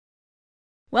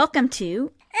Welcome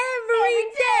to Every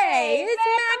Day It's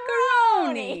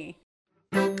Macaroni.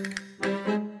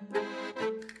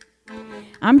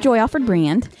 I'm Joy Alfred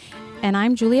Brand. And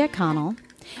I'm Juliette Connell.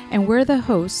 And we're the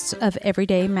hosts of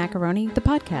Everyday Macaroni, the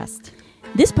podcast.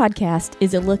 This podcast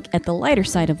is a look at the lighter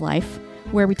side of life,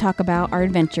 where we talk about our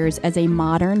adventures as a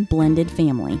modern blended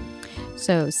family.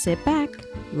 So sit back,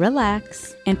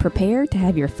 relax, and prepare to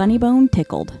have your funny bone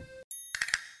tickled.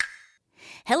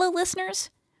 Hello, listeners.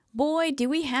 Boy, do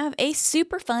we have a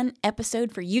super fun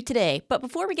episode for you today. But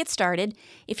before we get started,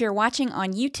 if you're watching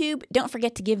on YouTube, don't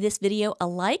forget to give this video a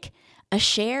like, a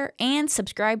share, and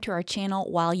subscribe to our channel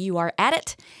while you are at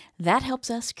it. That helps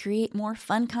us create more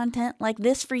fun content like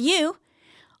this for you,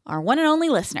 our one and only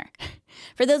listener.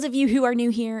 For those of you who are new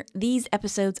here, these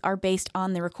episodes are based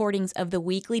on the recordings of the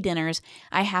weekly dinners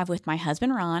I have with my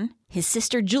husband, Ron, his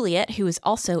sister, Juliette, who is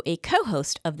also a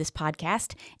co-host of this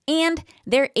podcast, and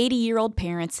their 80-year-old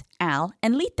parents, Al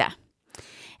and Lita.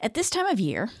 At this time of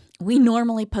year, we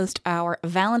normally post our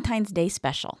Valentine's Day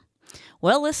special.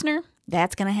 Well, listener,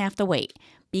 that's going to have to wait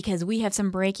because we have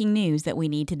some breaking news that we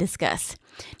need to discuss.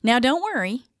 Now, don't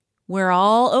worry. We're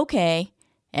all okay.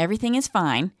 Everything is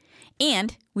fine.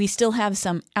 And we still have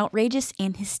some outrageous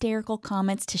and hysterical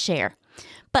comments to share.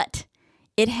 But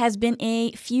it has been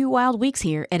a few wild weeks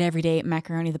here at Everyday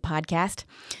Macaroni, the podcast.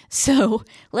 So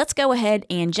let's go ahead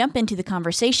and jump into the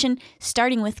conversation,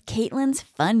 starting with Caitlin's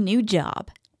fun new job.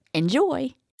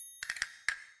 Enjoy.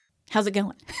 How's it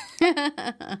going?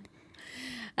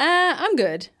 I'm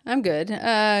good.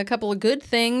 A couple of good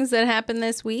things that happened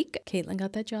this week. Caitlin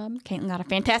got that job. Caitlin got a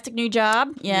fantastic new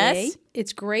job. Yes. Yay.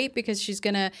 It's great because she's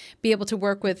going to be able to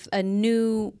work with a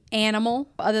new animal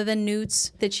other than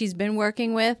newts that she's been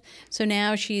working with. So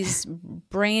now she's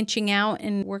branching out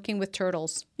and working with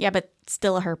turtles. Yeah, but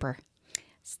still a herper.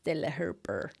 Still a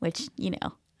herper. Which, you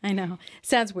know. I know.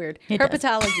 Sounds weird. It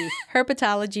Herpetology.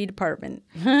 Herpetology department.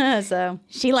 So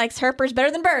she likes herpers better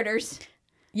than birders.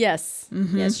 Yes.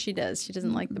 Mm-hmm. Yes, she does. She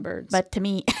doesn't like the birds. But to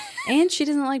me... And she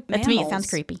doesn't like mammals. But to me, it sounds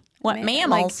creepy. What,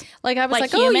 mammals? Like I was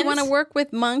like humans? Oh, you want to work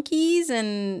with monkeys?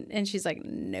 And she's like,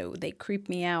 no, they creep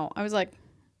me out. I was like,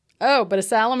 oh, but a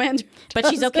salamander But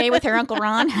she's okay with her Uncle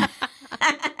Ron?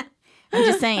 I'm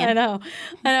just saying. I know.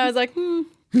 And I was like,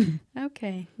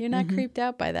 okay. You're not creeped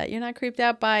out by that. You're not creeped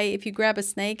out by if you grab a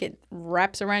snake, it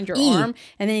wraps around your arm,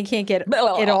 and then you can't get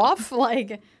it off.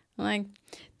 Like,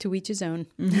 to each his own.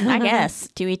 I guess.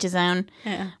 To each his own.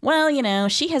 Yeah. Well, you know,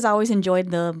 she has always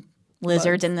enjoyed the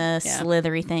lizards and the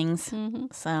slithery things. Mm-hmm.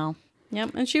 So.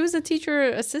 Yep. And she was a teacher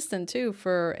assistant, too,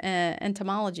 for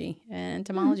entomology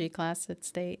class at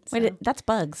State. So. Wait, that's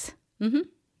bugs. Mm-hmm.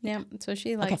 Yeah. So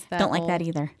she likes that. Don't like that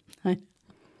either. I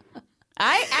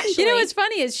actually... You know what's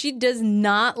funny is she does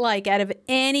not like, out of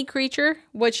any creature,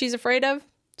 what she's afraid of?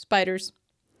 Spiders.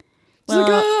 Well,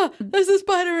 she's like, there's a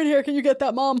spider in here. Can you get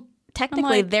that, Mom?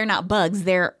 Technically, they're not bugs.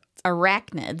 They're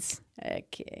arachnids.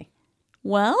 Okay.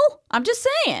 Well, I'm just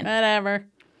saying. Whatever.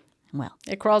 Well.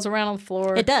 It crawls around on the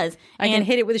floor. It does. I can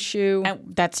hit it with a shoe.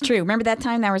 That's true. Remember that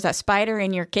time there was that spider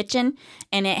in your kitchen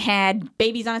and it had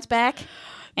babies on its back?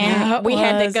 And we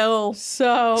had to go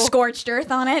so scorched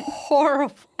earth on it.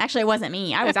 Horrible. Actually, it wasn't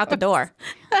me. I was out the door.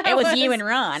 It was you and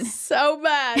Ron. So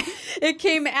bad. It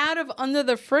came out of under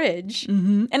the fridge.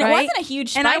 Mm-hmm. And it wasn't a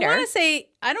huge spider. And I want to say,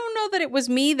 I don't know that it was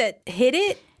me that hit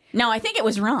it. No, I think it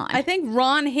was Ron. I think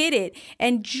Ron hit it.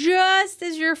 And just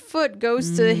as your foot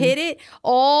goes to hit it,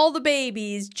 all the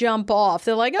babies jump off.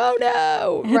 They're like, oh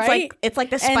no. Right? It's like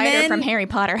the spider from Harry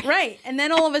Potter. Right. And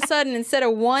then all of a sudden, instead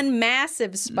of one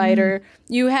massive spider,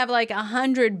 you have like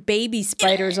 100 baby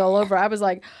spiders all over. I was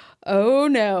like, oh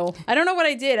no. I don't know what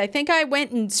I did. I think I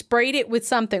went and sprayed it with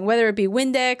something, whether it be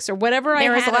Windex or whatever I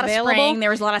had available. There was a lot of spraying.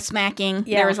 There was a lot of smacking.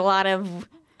 Yeah. There was a lot of...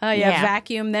 Oh, yeah,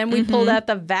 vacuum. Then we pulled out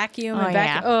the vacuum. Oh,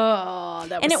 that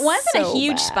was and it wasn't a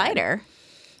huge spider.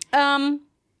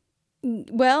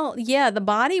 Well, yeah, the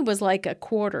body was like a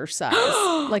quarter size.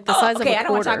 Like the size of a quarter. Okay, I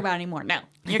don't want to talk about it anymore. No.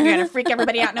 You're going to freak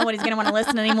everybody out. Nobody's going to want to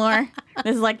listen anymore.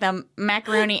 This is like the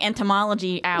macaroni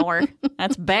entomology hour.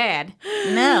 That's bad.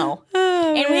 No.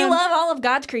 And we love all of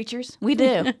God's creatures. We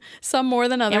do. Some more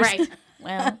than others. Yeah, right.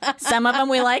 Well, some of them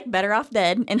we like better off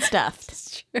dead and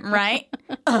stuffed. Right?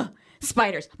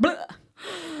 Spiders. Blah.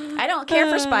 I don't care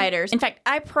for spiders. In fact,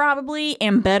 I probably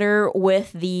am better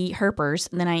with the herpers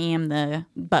than I am the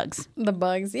bugs. The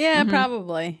bugs. Yeah,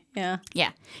 probably. Yeah.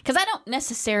 Yeah. Because I don't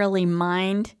necessarily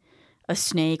mind a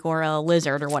snake or a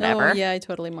lizard or whatever. Oh, yeah, I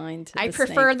totally mind. I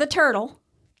prefer the turtle.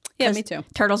 Yeah, me too.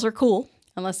 Turtles are cool.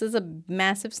 Unless it's a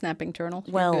massive snapping turtle.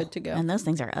 Well, you're good to go. And those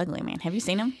things are ugly, man. Have you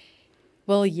seen them?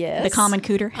 Well, yes. The common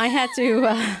cooter. I had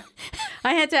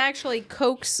to actually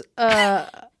coax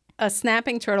a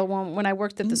snapping turtle when I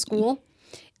worked at the school.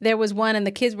 There was one, and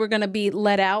the kids were going to be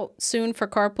let out soon for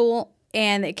carpool,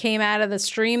 and it came out of the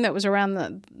stream that was around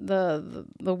the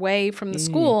way from the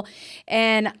school,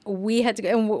 and we had to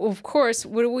go. And of course,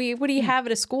 what do you have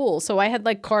at a school? So I had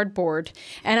like cardboard,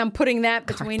 and I'm putting that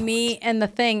between me and the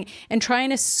thing, and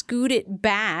trying to scoot it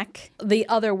back the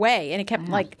other way, and it kept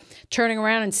like turning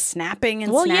around and snapping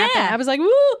and snapping. Yeah. I was like,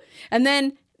 woo! And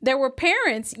then there were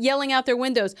parents yelling out their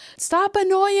windows, "Stop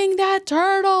annoying that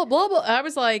turtle!" Blah blah. I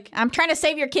was like, I'm trying to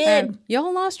save your kid.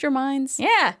 y'all lost your minds.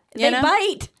 Yeah, they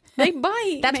bite. They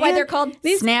bite. That's why they're called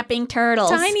snapping turtles.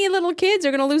 Tiny little kids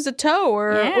are going to lose a toe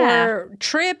or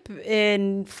trip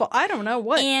in, I don't know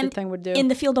what the thing would do. In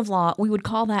the field of law, we would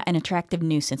call that an attractive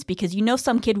nuisance because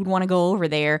some kid would want to go over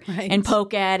there and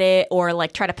poke at it or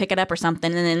like try to pick it up or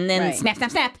something and then snap,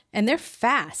 snap, snap. And they're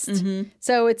fast.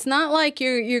 So it's not like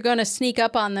you're going to sneak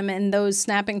up on them and those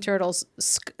snapping turtles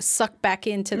suck back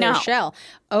into their shell.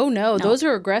 Oh, no. Those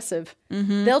are aggressive.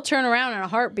 They'll turn around in a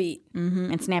heartbeat.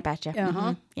 And snap at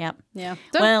you. Yep. Yeah.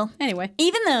 So, well, anyway.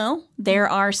 Even though there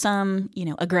are some,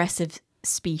 aggressive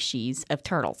species of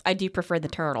turtles, I do prefer the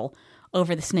turtle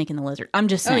over the snake and the lizard. I'm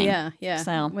just saying. Oh, yeah.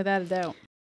 So, without a doubt.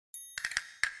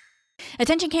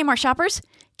 Attention Kmart shoppers.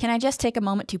 Can I just take a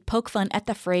moment to poke fun at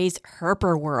the phrase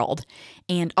Herper world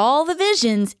and all the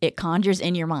visions it conjures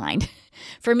in your mind?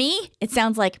 For me, it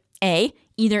sounds like A,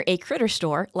 either a critter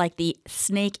store like the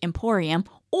Snake Emporium,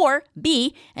 or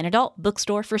B, an adult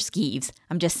bookstore for skeeves.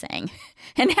 I'm just saying.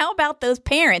 And how about those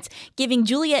parents giving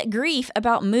Juliet grief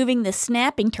about moving the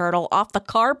snapping turtle off the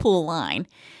carpool line?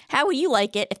 How would you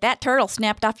like it if that turtle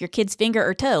snapped off your kid's finger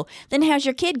or toe? Then how's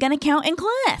your kid gonna count in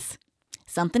class?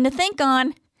 Something to think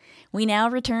on. We now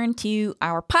return to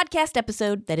our podcast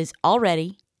episode that is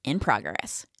already in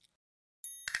progress.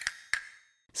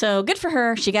 So good for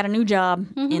her. She got a new job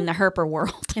in the Herper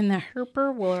world. In the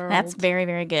Herper world. That's very,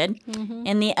 very good.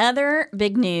 And the other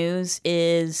big news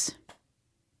is...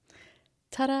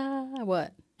 Ta-da!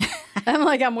 What?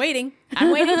 I'm waiting.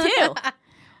 I'm waiting too.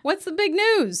 What's the big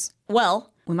news?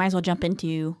 Well, we might as well jump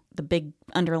into the big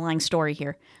underlying story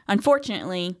here.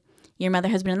 Unfortunately, your mother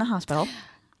has been in the hospital.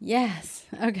 Yes.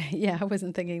 Okay. Yeah, I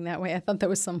wasn't thinking that way. I thought there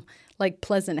was some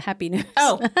pleasant, happy news.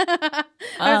 Oh.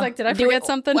 I was like, did I forget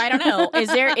something? I don't know. Is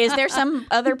there some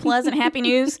other pleasant, happy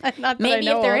news? Maybe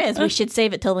if there is, we should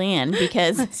save it till the end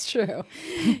because that's true.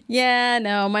 Yeah,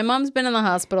 no. My mom's been in the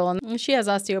hospital and she has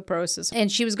osteoporosis,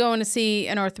 and she was going to see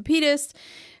an orthopedist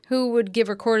who would give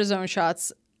her cortisone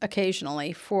shots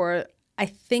occasionally for, I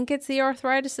think it's the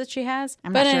arthritis that she has.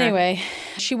 But anyway,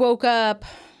 she woke up.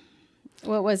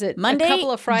 What was it? Monday, a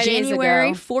couple of Fridays January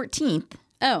ago. 14th.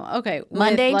 Oh, okay.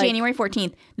 Monday, January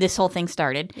 14th, this whole thing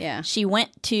started. Yeah. She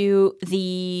went to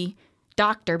the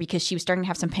doctor because she was starting to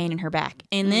have some pain in her back.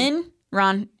 And then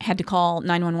Ron had to call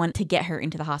 911 to get her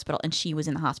into the hospital, and she was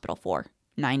in the hospital for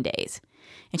 9 days.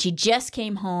 And she just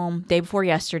came home day before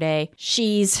yesterday.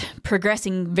 She's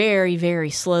progressing very, very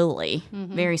slowly,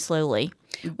 very slowly.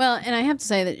 Well, and I have to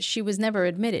say that she was never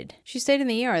admitted. She stayed in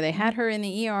the ER. They had her in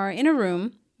the ER in a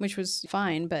room, which was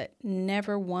fine, but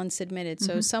never once admitted.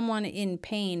 So someone in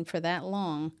pain for that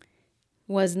long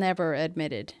was never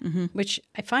admitted, which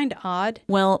I find odd.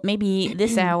 Well, maybe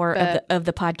this hour of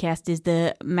the podcast is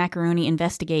the Macaroni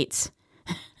Investigates.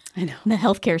 I know. The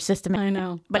healthcare system. I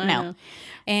know. But no. Know.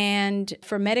 And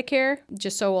for Medicare,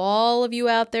 just so all of you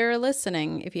out there are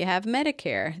listening, if you have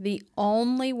Medicare, the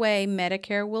only way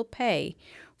Medicare will pay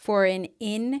for an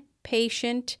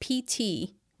inpatient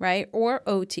PT, right, or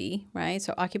OT, right,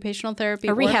 so occupational therapy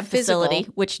or rehab physical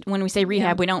facility, which when we say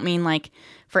rehab, we don't mean like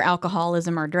for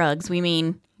alcoholism or drugs. We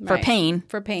mean for pain.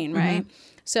 For pain, right?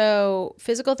 So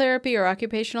physical therapy or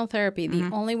occupational therapy, the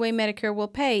only way Medicare will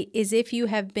pay is if you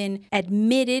have been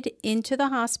admitted into the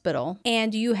hospital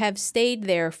and you have stayed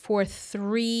there for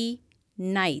 3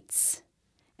 nights.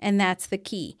 And that's the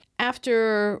key.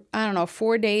 After,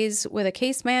 4 days with a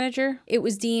case manager, it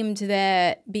was deemed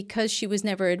that because she was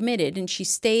never admitted and she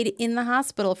stayed in the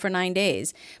hospital for 9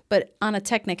 days, but on a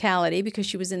technicality, because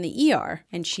she was in the ER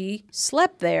and she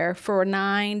slept there for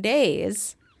 9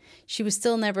 days, she was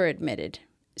still never admitted.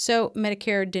 So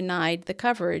Medicare denied the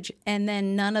coverage, and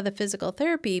then none of the physical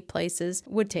therapy places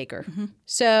would take her.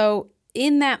 So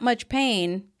in that much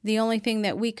pain, the only thing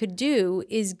that we could do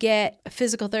is get a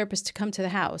physical therapist to come to the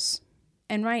house.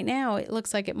 And right now, it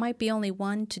looks like it might be only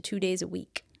 1 to 2 days a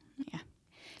week. Yeah.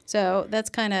 So that's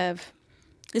kind of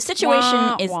the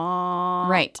situation is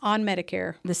right on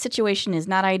Medicare. The situation is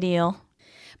not ideal.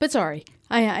 But sorry,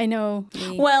 I know.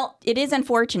 Well, it is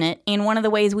unfortunate, and one of the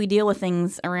ways we deal with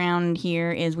things around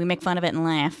here is we make fun of it and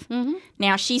laugh.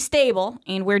 Now, she's stable,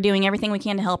 and we're doing everything we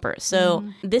can to help her. So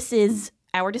this is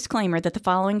our disclaimer that the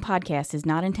following podcast is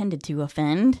not intended to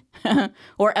offend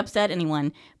or upset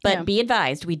anyone, but be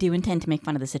advised, we do intend to make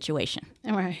fun of the situation.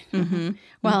 All right.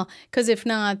 Well, because if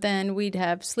not, then we'd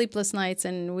have sleepless nights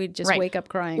and we'd just wake up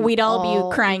crying. We'd all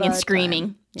be crying and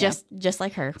screaming, just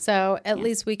like her. So at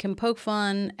least we can poke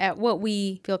fun at what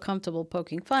we feel comfortable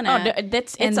poking fun at.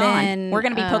 It's on. We're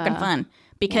going to be poking fun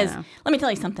because let me tell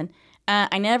you something.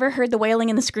 I never heard the wailing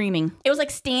and the screaming. It was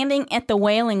like standing at the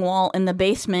wailing wall in the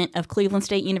basement of Cleveland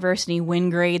State University when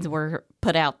grades were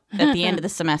put out at the end of the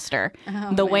semester.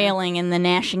 Wailing and the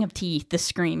gnashing of teeth, the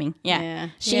screaming.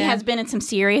 She has been in some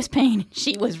serious pain.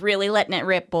 She was really letting it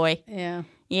rip, boy. Yeah.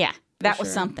 That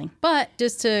was something. But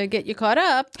just to get you caught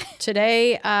up,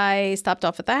 today I stopped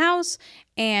off at the house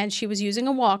and she was using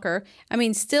a walker. I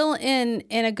mean, still in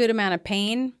a good amount of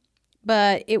pain,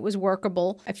 but it was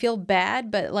workable. I feel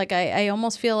bad, but like I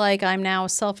almost feel like I'm now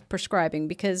self-prescribing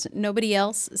because nobody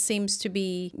else seems to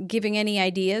be giving any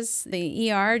ideas.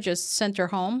 The ER just sent her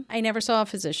home. I never saw a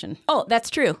physician. Oh,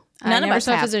 that's true. None of us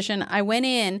saw have. a physician. I went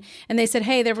in and they said,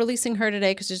 hey, they're releasing her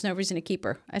today because there's no reason to keep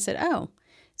her. I said, oh.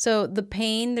 So the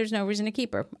pain, there's no reason to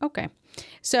keep her. Okay.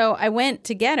 So I went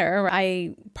to get her.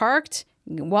 I parked,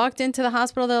 walked into the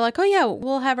hospital. They're like, oh, yeah,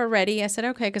 we'll have her ready. I said,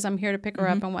 okay, because I'm here to pick her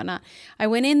up and whatnot. I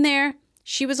went in there.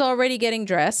 She was already getting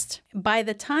dressed. By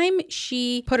the time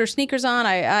she put her sneakers on,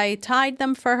 I tied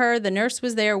them for her. The nurse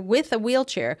was there with a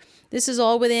wheelchair. This is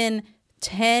all within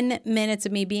 10 minutes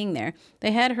of me being there.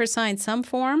 They had her sign some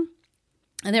form,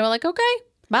 and they were like, okay.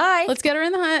 Bye. Let's get her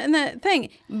in the thing.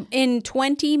 In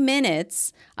 20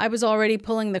 minutes, I was already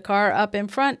pulling the car up in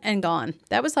front and gone.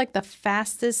 That was like the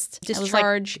fastest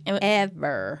discharge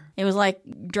ever. It was like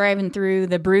driving through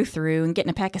the brew-through and getting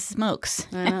a pack of smokes.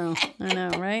 I know,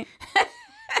 right?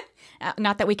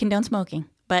 Not that we condone smoking,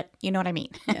 but you know what I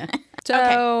mean. Yeah.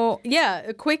 So,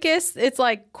 quickest, it's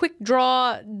like quick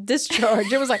draw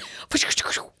discharge. It was like,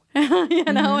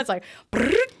 it's like...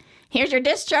 Here's your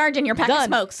discharge and your pack of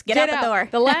smokes. Get out the door.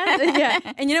 The last,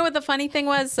 And you know what the funny thing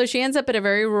was? So she ends up at a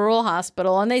very rural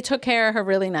hospital, and they took care of her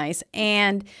really nice.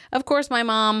 And of course, my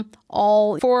mom,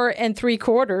 all 4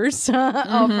 3/4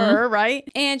 of her, right?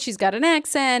 And she's got an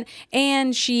accent,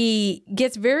 and she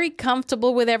gets very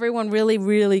comfortable with everyone really,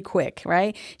 really quick,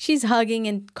 right? She's hugging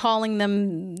and calling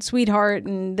them sweetheart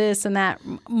and this and that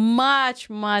much,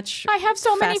 much I have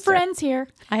so many friends here.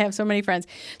 I have so many friends.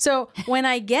 So when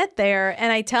I get there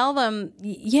and I tell them,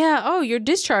 you're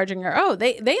discharging her. Oh,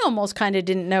 they almost kind of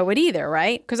didn't know it either,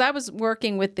 right? Because I was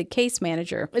working with the case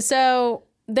manager. So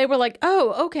they were like,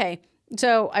 oh, okay.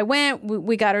 So I went,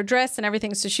 we got her dressed and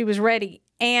everything. So she was ready.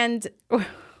 And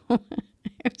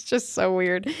it's just so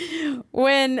weird.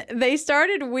 When they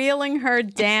started wheeling her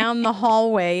down the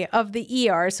hallway of the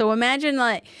ER. So imagine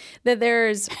like that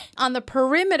there's on the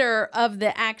perimeter of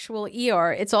the actual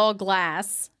ER, it's all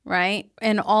glass, right?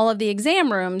 And all of the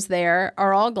exam rooms there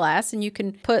are all glass, and you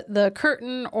can put the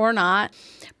curtain or not.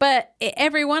 But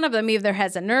every one of them either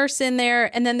has a nurse in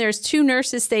there, and then there's 2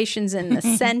 nurses stations in the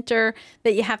center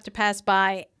that you have to pass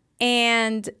by.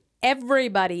 And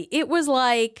everybody, it was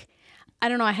like, I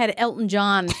don't know, I had Elton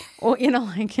John,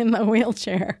 like in the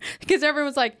wheelchair. Because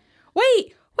everyone's like,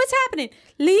 wait, what's happening?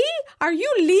 Lee, are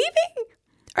you leaving?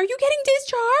 Are you getting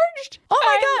discharged? Oh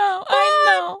my God.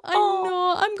 I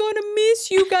know. I'm going to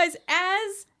miss you guys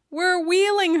as we're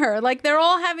wheeling her. Like they're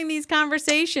all having these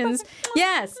conversations.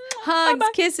 Yes. Hugs,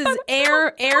 kisses,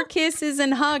 air kisses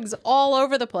and hugs all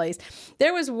over the place.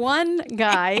 There was one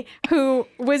guy who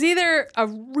was either a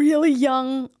really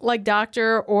young like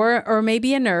doctor or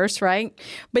maybe a nurse, right?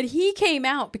 But he came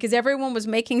out because everyone was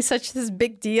making such this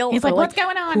big deal. He's like, what's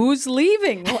going on? Who's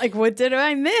leaving? Like, what did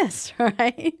I miss?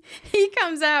 Right? He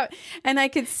comes out and I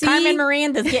could see Carmen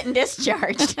Miranda's getting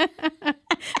discharged.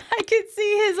 I could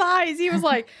see his eyes. He was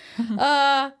like,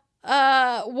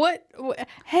 what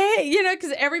hey,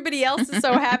 because everybody else is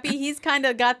so happy. He's kind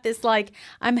of got this like,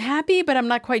 I'm happy, but I'm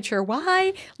not quite sure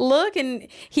why look. And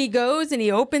he goes and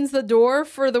he opens the door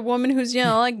for the woman who's,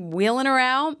 like wheeling her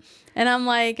out. And I'm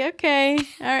like, okay,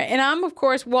 all right. And I'm, of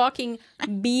course, walking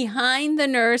behind the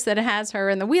nurse that has her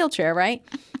in the wheelchair, right?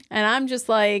 And I'm just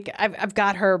like, I've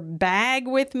got her bag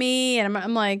with me. And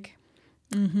I'm like,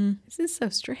 this is so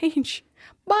strange.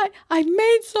 But I've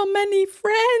made so many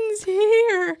friends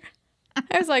here.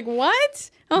 I was like,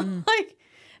 what? I'm like,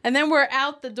 and then we're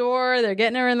out the door. They're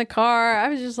getting her in the car. I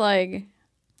was just like,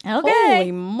 okay.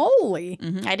 Holy moly.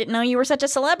 I didn't know you were such a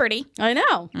celebrity. I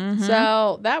know.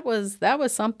 So that was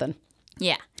something.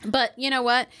 Yeah. But you know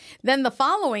what? Then the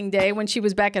following day when she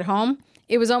was back at home,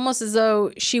 it was almost as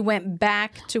though she went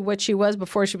back to what she was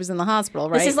before she was in the hospital,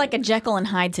 right? This is like a Jekyll and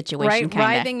Hyde situation, right? kinda.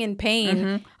 Writhing in pain.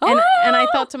 Mm-hmm. And I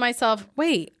thought to myself,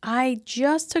 wait, I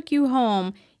just took you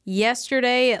home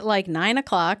yesterday at like 9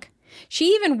 o'clock.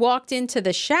 She even walked into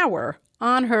the shower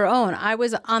on her own. I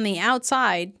was on the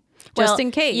outside just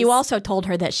in case. You also told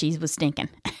her that she was stinking.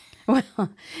 Well,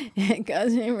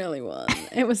 because it really was.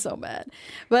 It was so bad.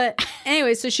 But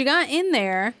anyway, so she got in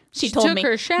there. She told took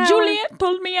her shower. Juliet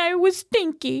told me I was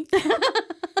stinky.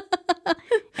 I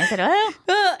said,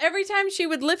 well. Every time she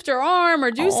would lift her arm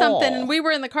or do something, and we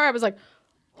were in the car, I was like,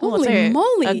 Holy holy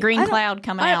moly. A green cloud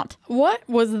coming out. What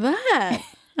was that?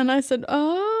 And I said,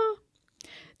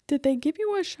 did they give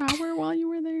you a shower while you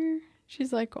were there?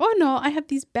 She's like, oh, no, I have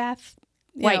these bath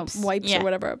wipes or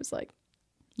whatever. I was like,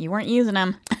 you weren't using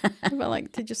them. I felt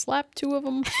like, did you slap two of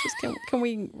them? Just can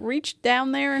we reach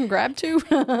down there and grab two?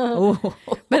 Ooh.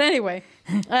 But anyway,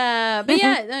 but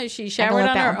yeah, no, she showered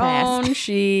on her own.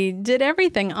 She did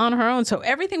everything on her own. So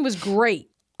everything was great.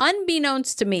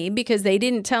 Unbeknownst to me, because they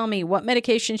didn't tell me what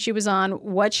medication she was on,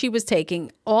 what she was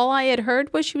taking. All I had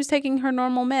heard was she was taking her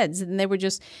normal meds, and they were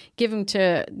just giving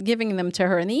them to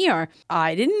her in the ER.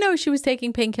 I didn't know she was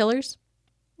taking painkillers.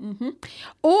 Mm-hmm.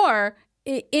 Or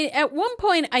at one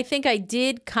point, I think I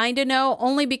did kind of know,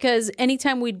 only because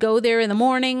anytime we'd go there in the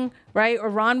morning, right, or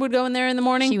Ron would go in there in the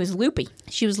morning. She was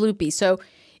loopy. So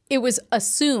it was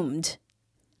assumed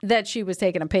that she was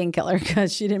taking a painkiller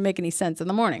because she didn't make any sense in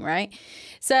the morning, right?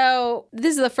 So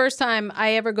this is the first time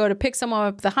I ever go to pick someone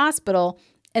up at the hospital,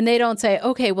 and they don't say,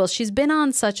 okay, well, she's been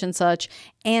on such and such,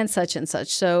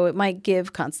 so it might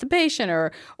give constipation,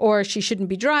 or she shouldn't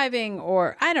be driving,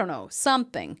 or I don't know,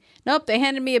 something. Nope, they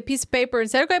handed me a piece of paper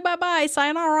and said, okay, bye-bye,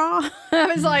 sayonara. I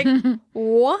was like,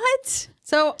 what?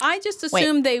 So I just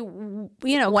assumed they,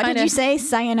 What did you say?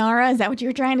 Sayonara? Is that what you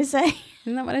were trying to say?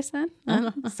 Isn't that what I said?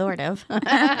 Sort of.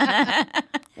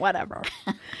 Whatever.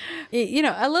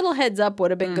 A little heads up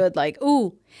would have been good. Like,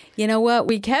 ooh, you know what?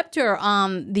 We kept her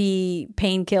on the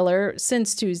painkiller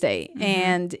since Tuesday,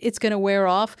 and it's going to wear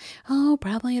off. Oh,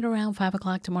 probably at around 5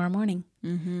 o'clock tomorrow morning.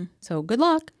 Mm-hmm. So good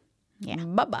luck. Yeah.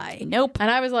 Bye-bye. Nope. And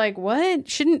I was like, what?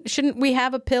 Shouldn't we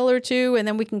have a pill or two, and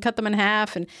then we can cut them in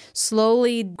half and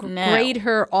slowly grade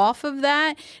her off of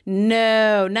that?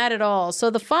 No, not at all.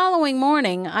 So the following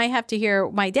morning, I have to hear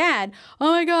my dad, oh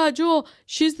my God, Jewel,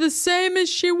 she's the same as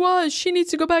she was. She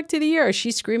needs to go back to the ER.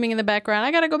 She's screaming in the background,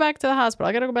 I got to go back to the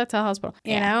hospital.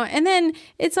 You know? And then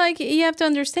it's like, you have to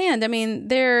understand, I mean,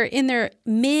 they're in their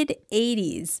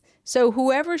mid-80s. So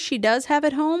whoever she does have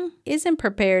at home isn't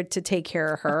prepared to take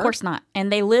care of her. Of course not.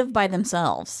 And they live by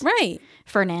themselves. Right.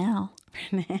 For now.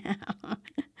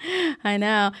 I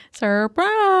know.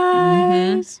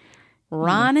 Surprise. Mm-hmm.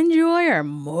 Ron and Joy are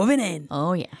moving in.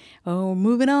 Oh, yeah. Oh,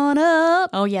 moving on up.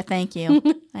 Oh, yeah. Thank you.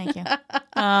 Thank you.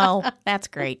 Oh, that's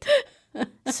great.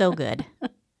 So good.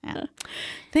 Yeah.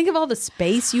 Think of all the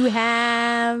space you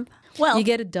have. Well, you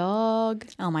get a dog.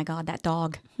 Oh, my God. That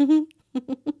dog.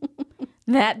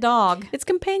 That dog. It's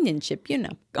companionship,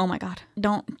 Oh, my God.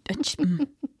 Don't.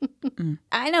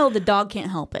 I know the dog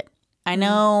can't help it. I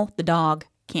know the dog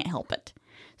can't help it.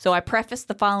 So I preface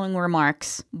the following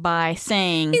remarks by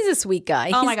saying... He's a sweet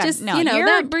guy. Oh, my God. Just, no,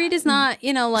 that breed is not,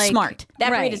 like... Smart.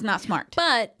 That right. breed is not smart.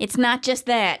 But... It's not just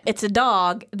that. It's a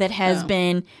dog that has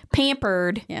been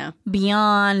pampered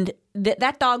beyond...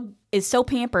 That dog is so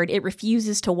pampered, it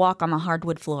refuses to walk on the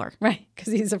hardwood floor. Right,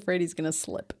 because he's afraid he's going to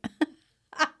slip.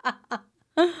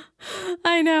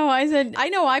 I know. I said, I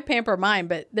know I pamper mine,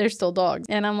 but they're still dogs.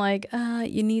 And I'm like,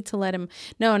 you need to let him.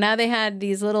 No, now they had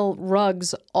these little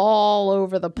rugs all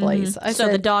over the place. Mm-hmm. So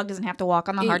the dog doesn't have to walk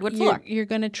on the hardwood floor. You're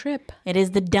going to trip. It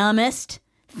is the dumbest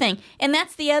thing. And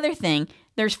that's the other thing.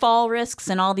 There's fall risks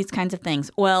and all these kinds of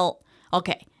things. Well,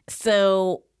 okay.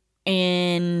 So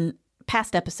in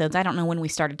past episodes, I don't know when we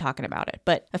started talking about it,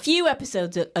 but a few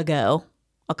episodes ago,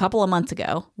 a couple of months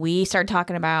ago, we started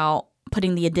talking about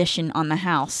putting the addition on the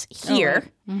house here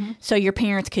so your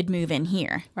parents could move in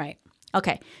here. Right.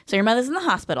 Okay. So your mother's in the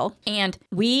hospital, and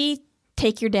we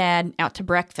take your dad out to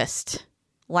breakfast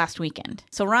last weekend.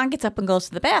 So Ron gets up and goes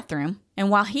to the bathroom, and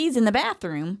while he's in the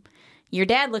bathroom, your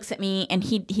dad looks at me, and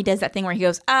he does that thing where he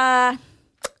goes,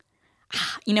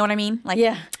 you know what I mean? Like,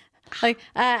 yeah. Like,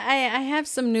 I have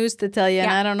some news to tell you,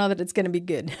 and I don't know that it's going to be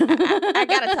good. I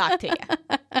got to talk to you.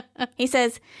 He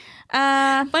says...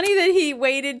 Funny that he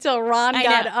waited till Ron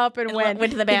got up and went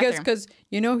to the bathroom. Because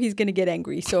he's going to get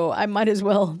angry, so I might as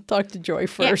well talk to Joy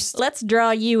first. Yeah, let's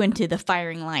draw you into the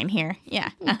firing line here. Yeah.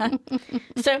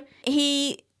 So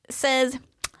he says,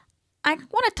 I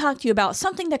want to talk to you about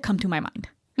something that come to my mind.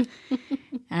 And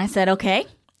I said, okay.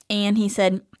 And he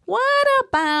said, what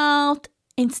about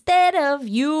instead of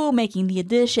you making the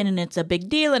addition and it's a big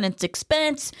deal and it's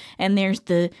expense and there's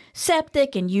the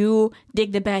septic and you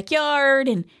dig the backyard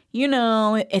and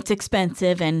it's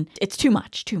expensive and it's too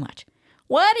much.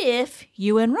 What if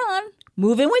you and Ron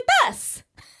move in with us?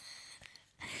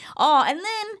 Oh, and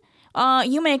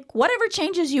then you make whatever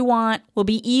changes you want. Will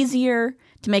be easier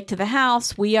to make to the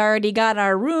house. We already got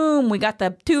our room. We got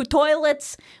the 2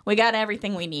 toilets. We got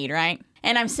everything we need, right?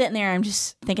 And I'm sitting there. I'm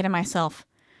just thinking to myself,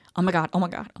 oh my God.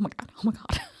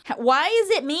 Why is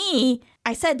it me?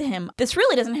 I said to him, this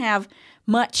really doesn't have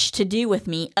much to do with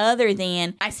me other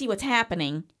than I see what's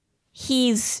happening.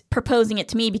 He's proposing it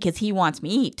to me because he wants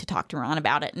me to talk to Ron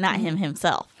about it, not him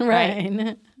himself.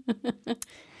 Right.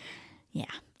 Yeah.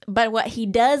 But what he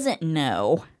doesn't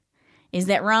know is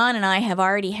that Ron and I have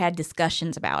already had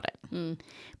discussions about it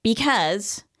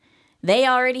because they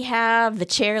already have the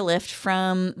chairlift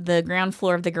from the ground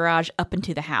floor of the garage up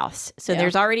into the house. So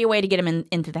there's already a way to get them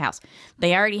into the house.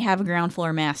 They already have a ground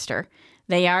floor master.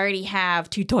 They already have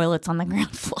 2 toilets on the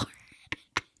ground floor.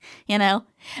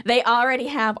 They already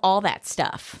have all that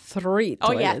stuff. 3 toilets.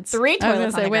 Oh, yeah, 3 toilets. I was going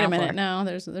to say, on the wait a ground minute. floor.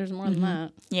 No, there's more than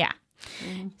that. Yeah.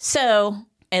 So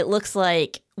it looks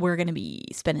like we're going to be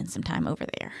spending some time over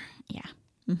there. Yeah.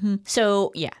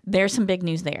 So, yeah, there's some big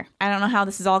news there. I don't know how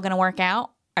this is all going to work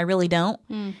out. I really don't.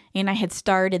 And I had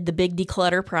started the big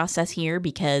declutter process here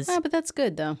because... Oh, but that's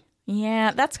good, though.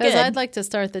 Yeah, that's good. Because I'd like to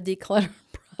start the declutter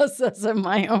process in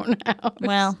my own house.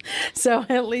 Well... So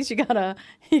at least you gotta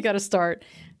start.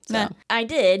 So. I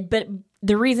did, but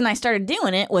the reason I started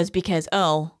doing it was because,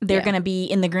 they're going to be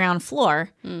in the ground floor,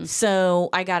 so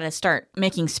I got to start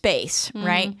making space,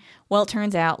 right? Well, it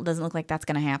turns out it doesn't look like that's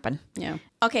going to happen. Yeah.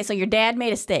 Okay, so your dad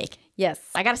made a steak. Yes.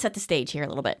 I got to set the stage here a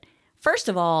little bit. First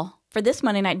of all, for this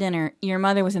Monday night dinner, your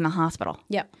mother was in the hospital.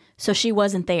 Yep. So she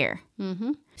wasn't there.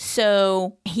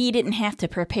 So he didn't have to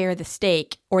prepare the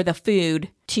steak or the food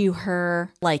to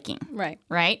her liking. Right.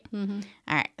 Right? All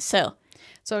right, so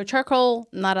charcoal,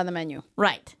 not on the menu.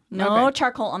 Right. No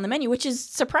charcoal on the menu, which is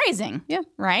surprising. Yeah.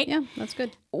 Right? Yeah, that's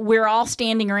good. We're all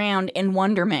standing around in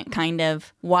wonderment, kind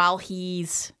of, while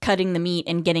he's cutting the meat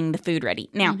and getting the food ready.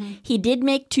 Now, he did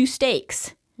make 2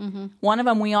 steaks. One of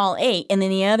them we all ate, and then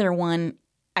the other one,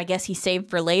 I guess he saved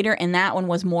for later, and that one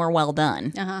was more well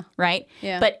done. Right?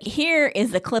 Yeah. But here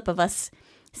is the clip of us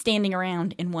standing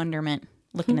around in wonderment,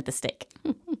 looking at the steak.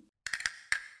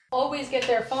 Always get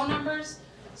their phone numbers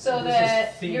so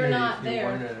that you're not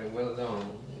there. Well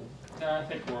done. No, I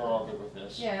think we're all good with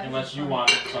this. Yeah, Unless you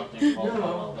want something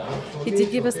well done. He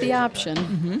did give us the option.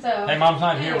 Mm-hmm. So, Hey, Mom's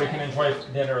not here. We can enjoy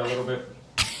dinner a little bit.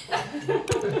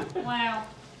 Wow.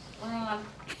 Ron.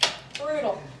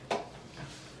 Brutal.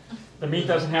 The meat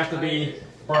doesn't have to be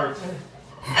burnt.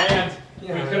 And we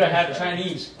could have had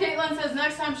Chinese. Caitlin says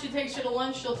next time she takes you to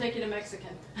lunch, she'll take you to Mexican.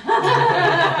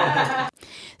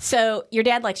 So your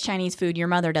dad likes Chinese food, your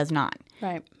mother does not.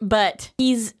 Right. But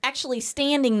he's actually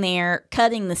standing there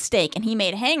cutting the steak, and he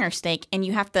made a hanger steak, and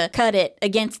you have to cut it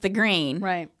against the grain.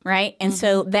 Right. Right? And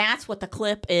so that's what the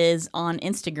clip is on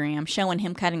Instagram, showing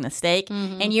him cutting the steak.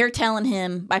 And you're telling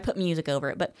him, I put music over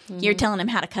it, but you're telling him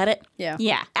how to cut it. Yeah.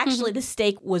 Yeah. Actually, the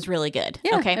steak was really good.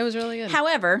 Yeah, okay? it was really good.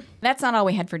 However, that's not all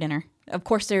we had for dinner. Of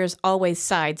course, there's always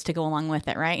sides to go along with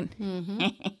it, right?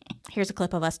 Here's a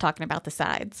clip of us talking about the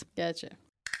sides. Gotcha.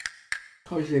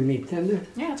 How's the meat? Tender?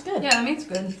 Yeah, it's good. Yeah, the meat's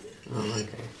good. Oh,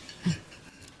 okay.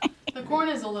 The corn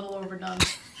is a little overdone.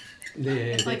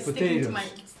 The It's like sticking potatoes. to my,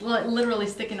 it's literally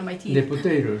sticking to my teeth. The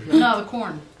potatoes. No, the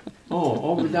corn.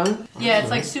 Oh, overdone? Yeah, it's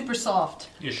like super soft.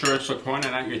 You sure it's the corn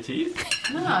and not your teeth?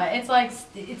 No, it's like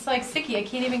sticky. I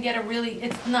can't even get it really.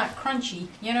 It's not crunchy.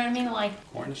 You know what I mean? Like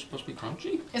Corn is supposed to be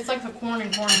crunchy? it's like the corn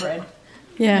and cornbread.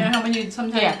 Yeah. You know how when you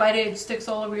sometimes bite it, it sticks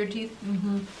all over your teeth?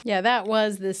 Yeah, that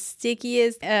was the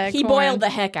stickiest He corn. boiled the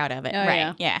heck out of it. Oh,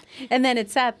 right. Yeah. And then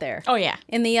it sat there Oh, yeah.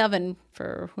 in the oven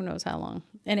for who knows how long.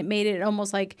 And it made it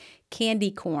almost like candy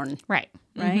corn, Right.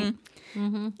 right?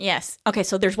 Yes. Okay,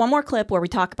 so there's one more clip where we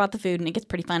talk about the food, and it gets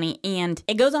pretty funny, and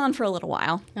it goes on for a little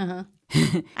while. Uh-huh.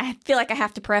 I feel like I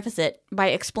have to preface it by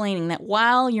explaining that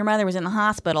while your mother was in the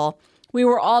hospital, we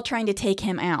were all trying to take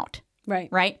him out. Right.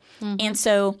 Right? And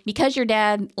so because your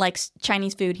dad likes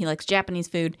Chinese food, he likes Japanese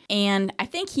food, and I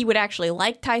think he would actually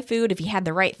like Thai food if he had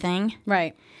the right thing.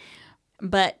 Right.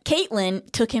 But Caitlin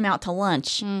took him out to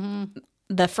lunch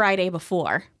the Friday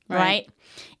before, right?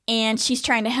 And she's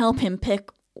trying to help him pick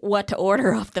what to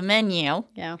order off the menu,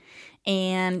 Yeah.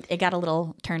 and it got a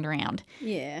little turned around.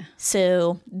 Yeah.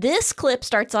 So this clip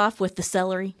starts off with the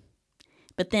celery,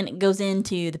 but then it goes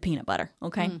into the peanut butter,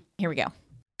 okay? Here we go.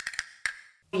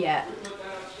 Yeah.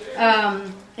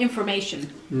 Information.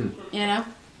 You know?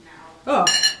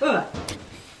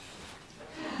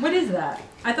 What is that?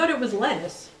 I thought it was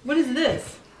lettuce. What is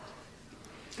this?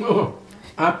 Oh,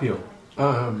 apio.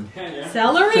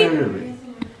 Celery? Celery.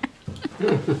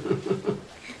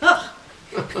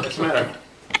 What's the matter?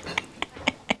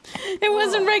 It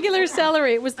wasn't regular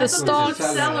celery. It was the stalk.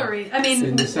 Celery. I In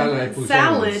mean, the salad, I put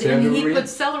salad, and he celery. put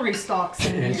celery stalks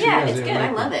in it. And she Yeah, it's doesn't good. I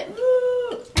like love it.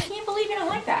 Ooh, I can't believe you don't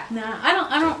like that. Nah,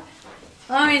 I don't.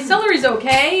 I mean, celery's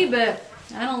okay, but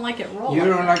I don't like it raw. You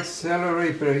don't like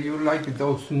celery, but you like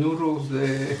those noodles.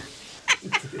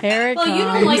 Here it Well, you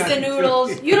don't comes. like the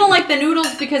noodles. You don't like the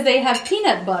noodles because they have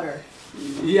peanut butter.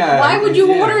 Yeah. Why would you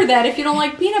yeah. order that if you don't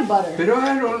like peanut butter? But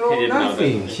I don't know He didn't know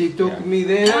nothing. that. She took me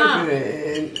there, Ah.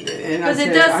 and I 'Cause it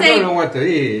said, does I say don't know what it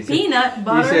is. Peanut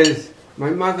butter. He says, my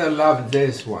mother loved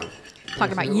this one.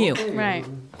 Talking I about said, you. "Okay." Right.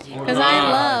 Because I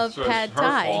love so it's pad her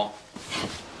thai. fault.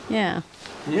 Yeah.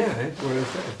 Yeah, that's what I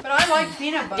said. But I like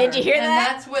peanut butter. Did you hear and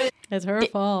that? That's what. It's her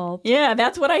fault. Yeah,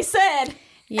 that's what I said.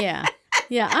 Yeah.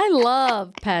 Yeah, I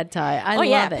love pad thai. I Oh, love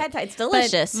yeah, it. pad thai, it's But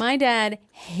delicious. my dad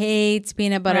hates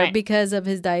peanut butter Right. because of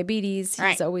his diabetes.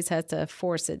 Right. He's always had to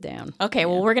force it down. Okay,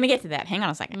 well, we're going to get to that. Hang on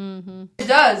a second. It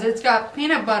does. It's got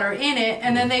peanut butter in it,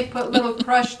 and then they put little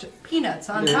crushed peanuts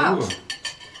on Yeah, top. ooh.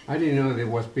 I didn't know there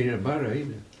was peanut butter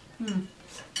either.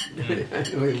 I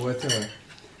know it was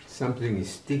something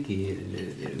sticky in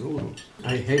the noodles.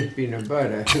 I hate peanut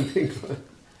butter because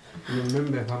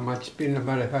remember how much peanut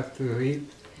butter I had to eat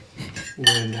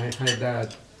when I had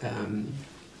that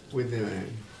with the,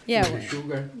 Yeah, with the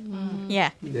sugar.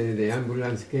 Yeah. The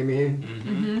ambulance came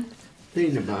in.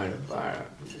 Peanut butter,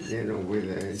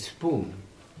 with a spoon.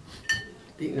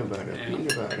 Peanut butter,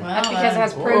 peanut butter. That's because it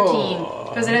has protein.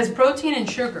 Because it has protein and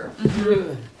sugar.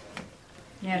 Ugh.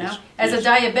 You know, as a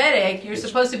diabetic, you're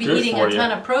supposed to be good eating for a you. ton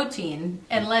of protein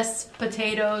and less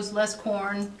potatoes, less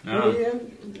corn. No. Yeah,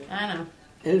 I know.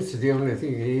 it's the only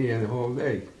thing I eat in the whole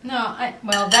day. No,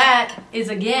 well, that is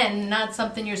again not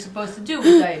something you're supposed to do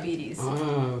with diabetes.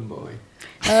 Oh boy.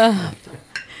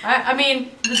 I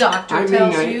mean, the doctor I mean,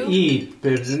 tells I you. eat,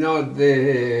 but not the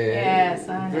Yes,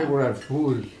 I know. regular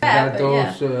food. Yeah, That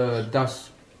but those dust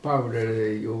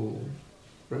powder you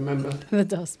remember? The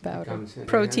dust powder. Comes in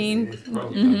Protein. it's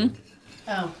Protein.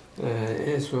 Oh,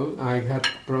 so I got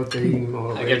protein I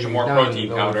already get you more done, protein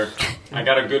those. powder. I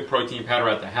got a good protein powder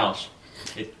at the house.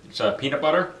 It's peanut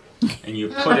butter, and you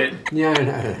put it. Yeah,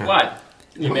 no, What?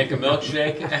 You make a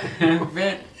milkshake of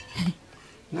it,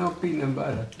 no peanut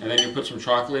butter. and then you put some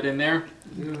chocolate in there.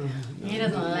 he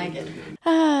doesn't like it.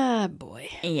 Ah, boy.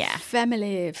 Yeah.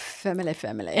 Family.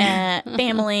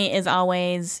 Family is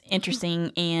always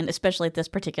interesting, and especially at this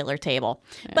particular table.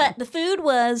 But the food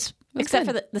was, except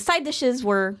for the side dishes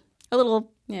were a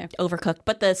little Yeah. overcooked.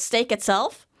 But the steak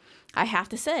itself, I have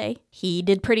to say, he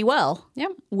did pretty well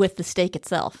Yep. with the steak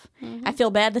itself. I feel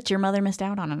bad that your mother missed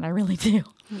out on it. I really do.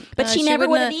 But she she never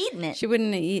would wouldn't have eaten it. She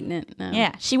wouldn't have eaten it. No.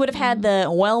 Yeah, she would have had the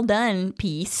well done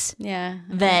piece. Yeah.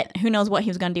 That who knows what he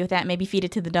was going to do with that? Maybe feed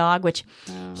it to the dog, which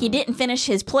he didn't finish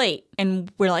his plate.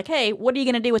 And we're like, hey, what are you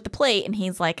going to do with the plate? And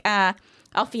he's like,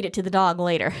 I'll feed it to the dog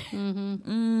later.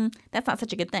 That's not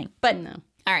such a good thing. But No.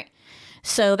 all right.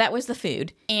 So that was the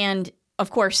food. And of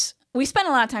course, we spent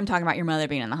a lot of time talking about your mother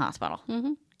being in the hospital.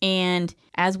 And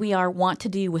as we are wont to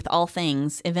do with all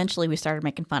things, eventually we started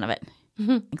making fun of it,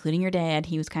 including your dad.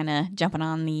 He was kind of jumping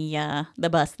on the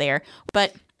bus there.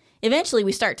 But eventually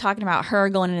we start talking about her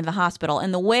going into the hospital.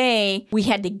 And the way we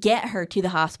had to get her to the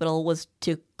hospital was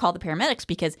to call the paramedics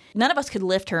because none of us could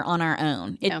lift her on our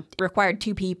own. It required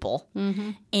two people.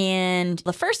 And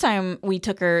the first time we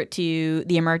took her to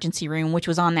the emergency room, which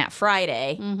was on that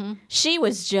Friday, she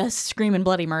was just screaming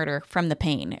bloody murder from the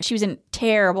pain. She was in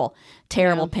terrible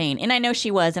pain. And I know she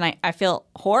was, and I feel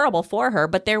horrible for her,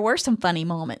 but there were some funny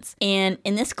moments. And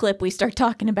in this clip, we start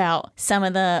talking about some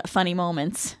of the funny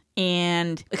moments,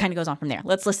 and it kind of goes on from there.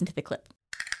 Let's listen to the clip.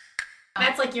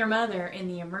 That's like your mother in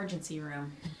the emergency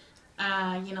room.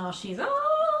 She's, it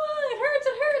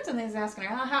hurts. And he's asking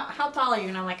her, how tall are you?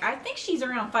 And I'm like, I think she's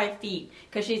around 5 feet.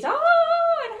 Because she's, it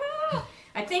hurts.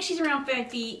 I think she's around 5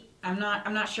 feet. I'm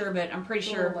not sure, but I'm pretty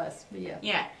sure. Less, but yeah.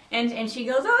 Yeah. And she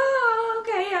goes,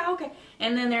 okay.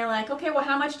 And then they're like, okay, well,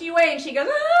 how much do you weigh? And she goes,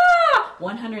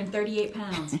 138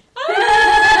 pounds.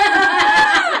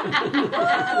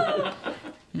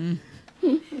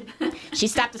 She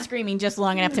stopped the screaming just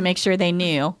long enough to make sure they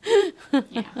knew.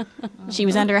 Yeah. She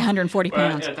was under 140 But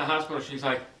pounds. at the hospital, she's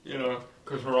like,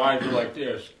 because her eyes are like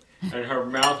this, and her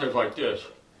mouth is like this.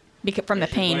 From the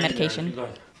She's pain laying there, medication. She's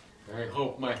like, I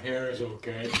hope my hair is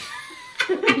okay.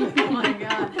 Oh my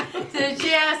God. So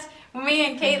she asked when me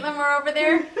and Caitlin were over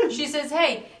there, she says,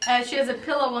 hey, she has a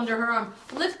pillow under her arm.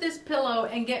 Lift this pillow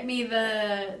and get me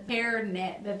the hair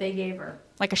net that they gave her.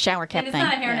 Like a shower cap And it's thing.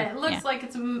 not a hair net. It looks Yeah. like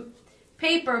it's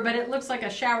paper, but it looks like a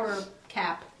shower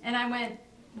cap. And I went,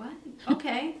 what?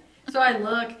 Okay. So I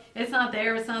look. It's not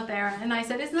there. It's not there. And I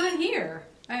said, it's not here.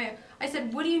 I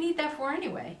said, what do you need that for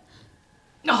anyway?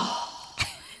 Oh,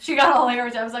 she got all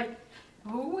irritated. I was like,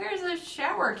 well, where's a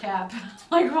shower cap?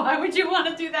 Like, why would you want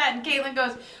to do that? And Caitlin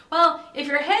goes, well, if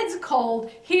your head's cold,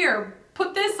 here,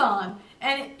 put this on.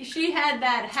 And she had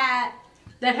that hat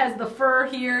that has the fur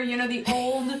here, you know, the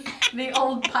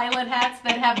old pilot hats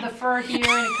that have the fur here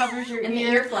and it covers your And the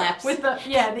ear ear flaps. with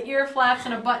the ear flaps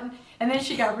and a button. And then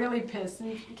she got really pissed.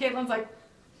 And Caitlin's like,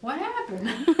 what happened?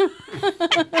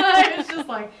 It's just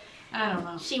like, I don't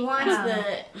know. She wants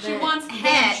She wants the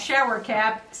hat shower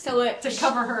cap so it to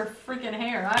cover her freaking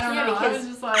hair. I don't know. I because was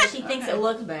just like, she thinks okay. it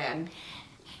looks bad.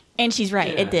 And she's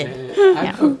right, it did.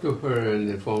 I talked to her on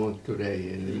the phone today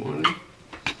in the morning,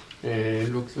 and it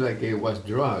looks like it was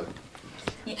drugged.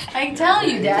 I tell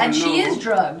you, Dad, I she know. is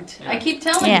drugged. I keep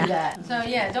telling Yeah. you that. So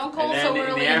yeah, don't call And so then in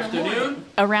early the in the morning. afternoon,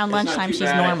 Around it's not lunchtime, too she's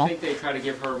bad. normal. I think they try to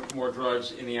give her more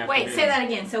drugs in the afternoon. Wait, say that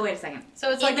again. So wait a second. So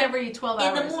it's In like the- every 12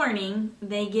 hours. In the morning,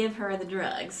 they give her the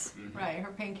drugs, Right,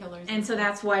 her painkillers. and so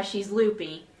that's why she's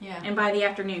loopy. yeah, And by the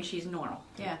afternoon, she's normal,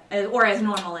 yeah. or as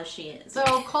normal as she is. So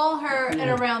call her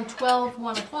at around 12,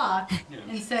 1 o'clock Yeah.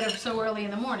 instead of so early in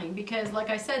the morning. Because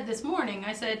like I said this morning,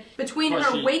 I said between Well,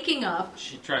 her she- waking up,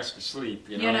 She tries to sleep,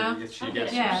 you You know. know? She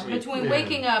gets yeah, some sleep. between Yeah.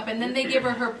 waking up and then they give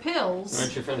her Why pills,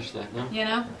 don't you finish that, no? you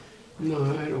know. No,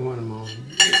 I don't want them all.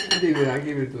 I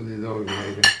give it to the dog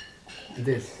later.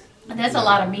 This. And that's a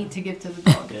lot of meat to give to the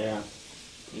dog. Yeah.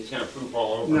 He's gonna poop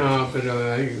all over. No, but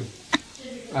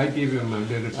I give him a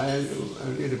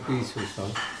little piece or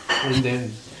so, and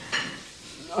then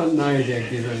at night I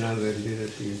give another little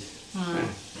piece,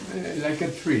 like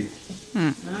a treat.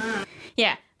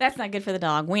 Yeah, that's not good for the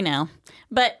dog. We know.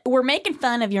 But we're making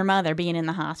fun of your mother being in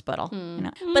the hospital. You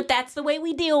know? But that's the way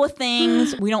we deal with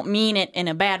things. We don't mean it in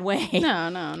a bad way. No,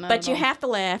 not But at you all. have to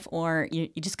laugh or you're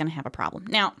just going to have a problem.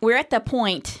 Now, we're at the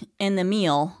point in the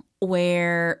meal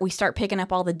where we start picking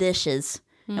up all the dishes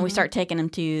and we start taking them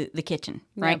to the kitchen,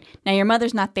 right? Now, your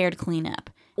mother's not there to clean up.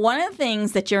 One of the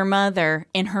things that your mother,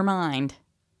 in her mind,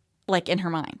 I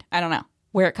don't know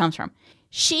where it comes from,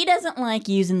 she doesn't like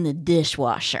using the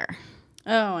dishwasher.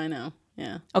 Oh, I know.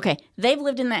 Yeah. Okay, they've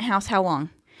lived in that house how long?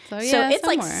 So So yeah, it's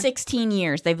like somewhere. 16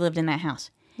 years they've lived in that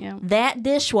house. Yeah. That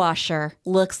dishwasher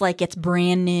looks like it's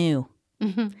brand new.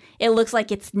 Mm-hmm. It looks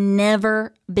like it's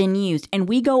never been used. And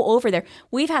we go over there.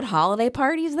 We've had holiday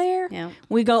parties there. Yeah.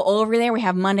 We go over there. We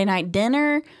have Monday night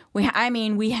dinner. We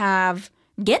have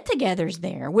get-togethers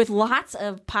there with lots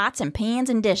of pots and pans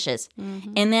and dishes.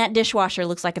 Mm-hmm. And that dishwasher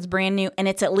looks like it's brand new, and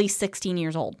it's at least 16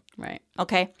 years old. Right.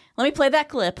 Okay? Let me play that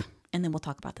clip, and then we'll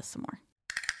talk about this some more.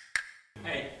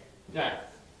 Hey, Jack,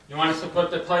 you want us to put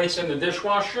the plates in the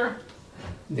dishwasher?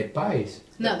 The pies.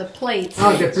 No, the plates.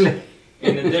 Oh, the plate.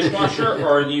 In the dishwasher,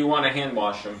 or do you want to hand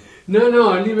wash them? No,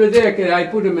 leave it there. 'Cause I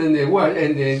put them in the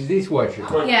dishwasher.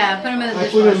 Yeah, put them in the I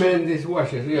put them dishwasher. in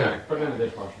dishwasher. Yeah. Put it in the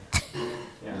dishwasher.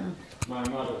 Yeah. My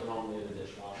mother's normally in the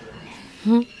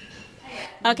dishwasher.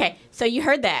 Okay, so you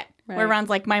heard that. Where Right. Ron's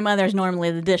like, my mother's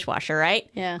normally the dishwasher, right?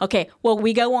 Yeah. Okay, well,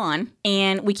 we go on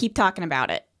and we keep talking about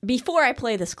it. Before I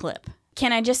play this clip,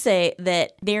 can I just say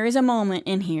that there is a moment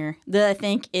in here that I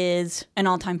think is an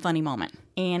all-time funny moment.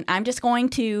 And I'm just going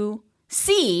to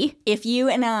see if you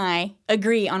and I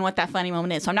agree on what that funny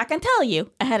moment is. So I'm not going to tell you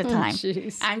ahead of time.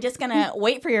 Jeez. I'm just going to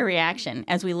wait for your reaction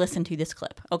as we listen to this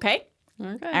clip, okay?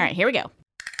 Okay. All right, here we go.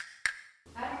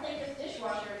 I don't think this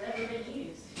dishwasher has ever been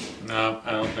used. No,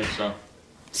 I don't think so.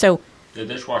 So, The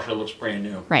dishwasher looks brand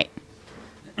new. right.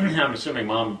 I'm assuming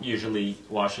Mom usually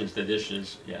washes the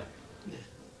dishes. Yeah.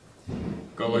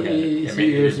 Go look at it. I She mean,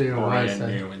 it is usually brand washes.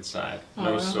 new inside.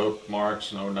 No soap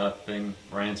marks, no nothing.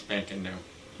 Brand spanking new.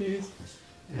 Jeez.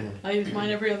 Yeah. I use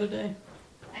mine every other day.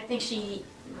 I think she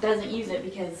doesn't use it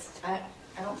because I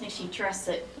don't think she trusts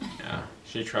it. Yeah,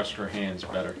 she trusts her hands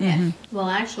better. Well,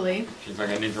 actually, She's like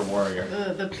a ninja warrior.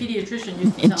 the pediatrician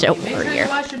used to It's tell me, a make sure warrior. you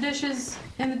wash your dishes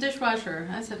in the dishwasher.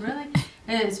 I said, really?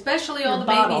 And especially all Your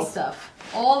the baby bottle. stuff.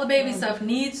 All the baby stuff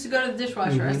needs to go to the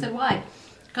dishwasher. I said, why?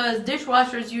 Because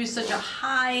dishwashers use such a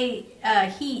high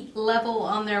heat level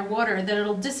on their water that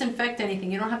it'll disinfect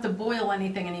anything. You don't have to boil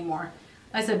anything anymore.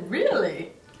 I said,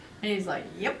 really? And he's like,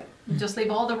 yep. Just leave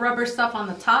all the rubber stuff on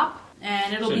the top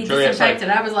and it'll So be Julia's like, disinfected.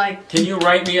 I was like, Can you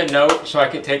write me a note so I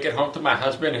could take it home to my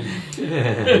husband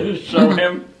and show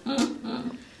him?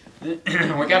 We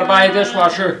gotta buy a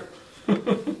dishwasher.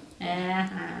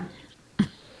 uh-huh.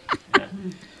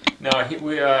 No,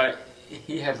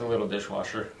 he has a little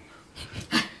dishwasher.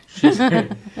 She's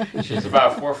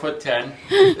about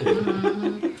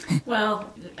 4'10".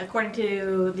 Well, according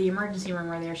to the emergency room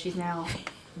right there, she's now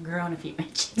grown a few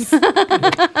inches.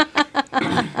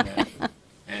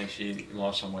 And she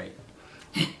lost some weight.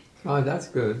 Oh, that's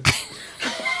good.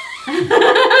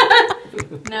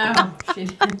 No, she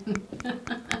didn't.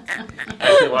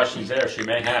 Actually, while she's there, she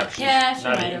may have. She's She not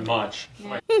might eating have. much.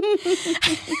 Yeah.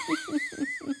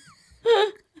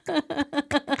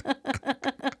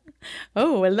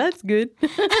 Oh, well, that's good.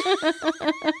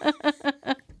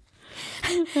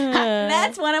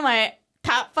 That's one of my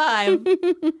top 5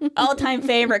 all-time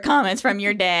favorite comments from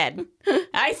your dad.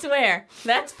 I swear.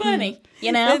 That's funny.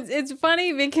 You know? It's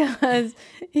funny because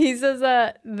he says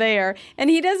that there, and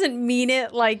he doesn't mean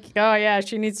it like, oh, yeah,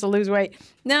 she needs to lose weight.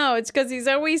 No, it's because he's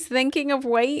always thinking of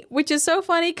weight, which is so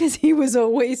funny because he was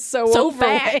always so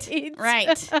fat. overweight.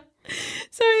 Right.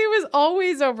 So he was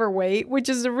always overweight, which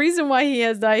is the reason why he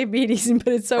has diabetes. But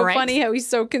it's so Right. funny how he's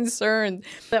so concerned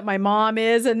that my mom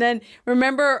is. And then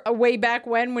remember way back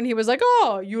when he was like,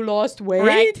 oh, you lost weight?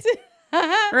 Right.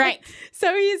 Right.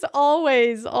 So he's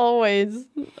always He has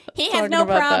talking no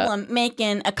about that. problem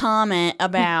making a comment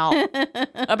about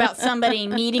somebody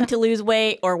needing to lose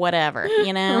weight or whatever,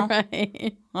 you know?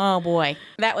 Right. Oh boy,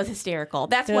 that was hysterical.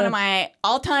 That's one of my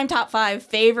all-time top 5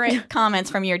 favorite comments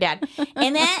from your dad.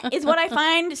 And that is what I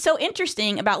find so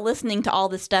interesting about listening to all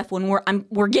this stuff when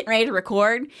we're getting ready to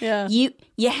record. Yeah. You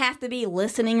have to be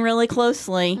listening really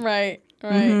closely. Right.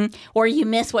 Mhm. Or you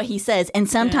miss what he says. And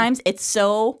sometimes it's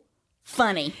so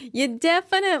funny. You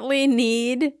definitely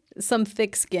need some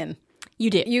thick skin. You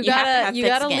do. You have to gotta have you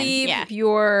thick gotta skin. leave Yeah.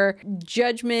 your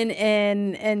judgment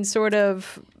and sort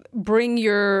of bring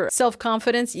your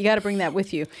self-confidence. You got to bring that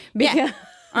with you because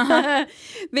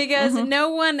because no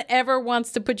one ever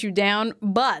wants to put you down.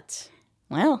 But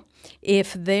Well,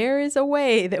 if there is a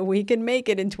way that we can make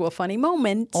it into a funny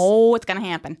moment, it's going to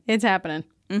happen. it's happening.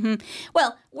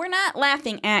 Well, we're not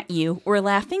laughing at you. We're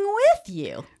laughing with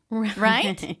you.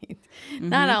 Right?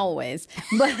 Not always.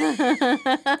 But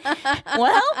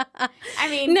Well, I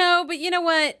mean, no, but you know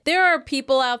what? There are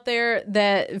people out there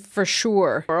that for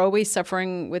sure are always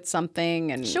suffering with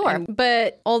something. And Sure.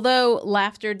 but although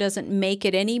laughter doesn't make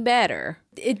it any better,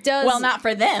 it does. well, not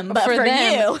for them, but for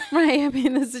them. you. Right. I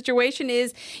mean, the situation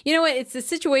is, you know what? It's the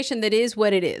situation that is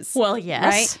what it is. Well, yes.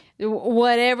 Right?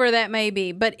 Whatever that may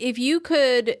be. But if you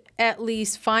could at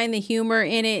least find the humor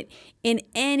in it in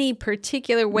any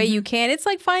particular way you can, it's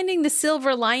like finding the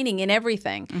silver lining in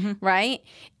everything, right?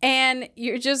 And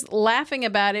you're just laughing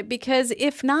about it because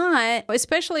if not,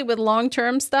 especially with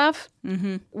long-term stuff,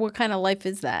 what kind of life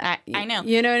is that? I know.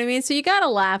 You know what I mean? So you got to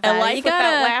laugh at A it. life You without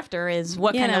gotta, laughter is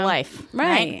what kind of life?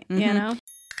 Right. You know?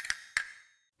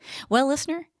 Well,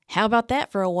 listener, how about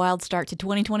that for a wild start to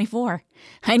 2024?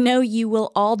 I know you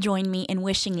will all join me in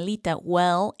wishing Lita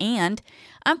well, and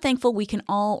I'm thankful we can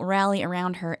all rally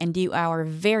around her and do our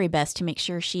very best to make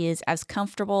sure she is as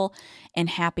comfortable and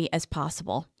happy as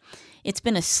possible. It's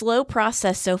been a slow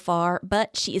process so far,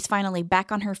 but she is finally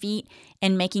back on her feet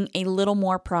and making a little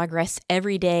more progress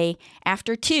every day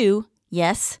after 2,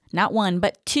 yes, not 1,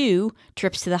 but 2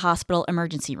 trips to the hospital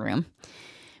emergency room.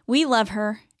 We love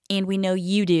her, and we know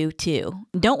you do too.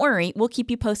 Don't worry, we'll keep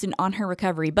you posted on her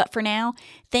recovery. But for now,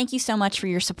 thank you so much for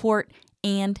your support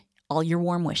and all your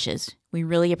warm wishes. We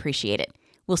really appreciate it.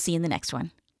 We'll see you in the next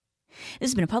one. This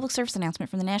has been a public service announcement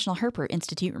from the National Herper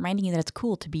Institute reminding you that it's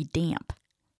cool to be damp.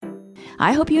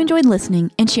 I hope you enjoyed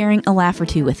listening and sharing a laugh or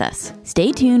two with us.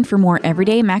 Stay tuned for more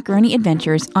everyday macaroni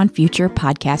adventures on future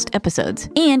podcast episodes.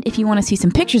 And if you want to see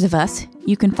some pictures of us,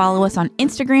 you can follow us on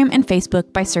Instagram and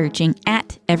Facebook by searching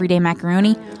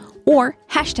 @everydaymacaroni or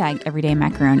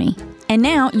 #everydaymacaroni. And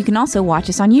now you can also watch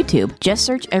us on YouTube. Just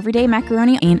search Everyday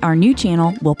Macaroni and our new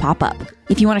channel will pop up.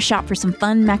 If you want to shop for some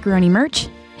fun macaroni merch,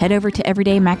 head over to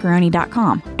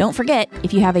everydaymacaroni.com. Don't forget,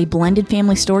 if you have a blended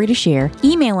family story to share,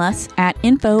 email us at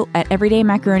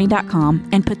info@everydaymacaroni.com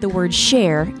and put the word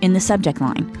share in the subject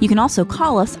line. You can also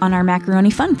call us on our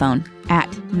macaroni fun phone at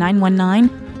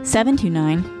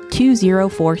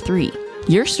 919-729-2043.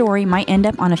 Your story might end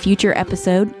up on a future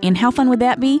episode, and how fun would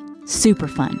that be? Super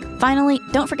fun. Finally,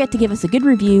 don't forget to give us a good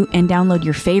review and download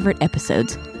your favorite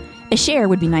episodes. A share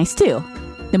would be nice too.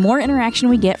 The more interaction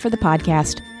we get for the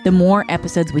podcast, the more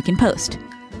episodes we can post.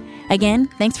 Again,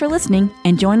 thanks for listening,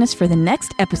 and join us for the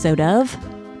next episode of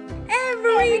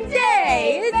Every day.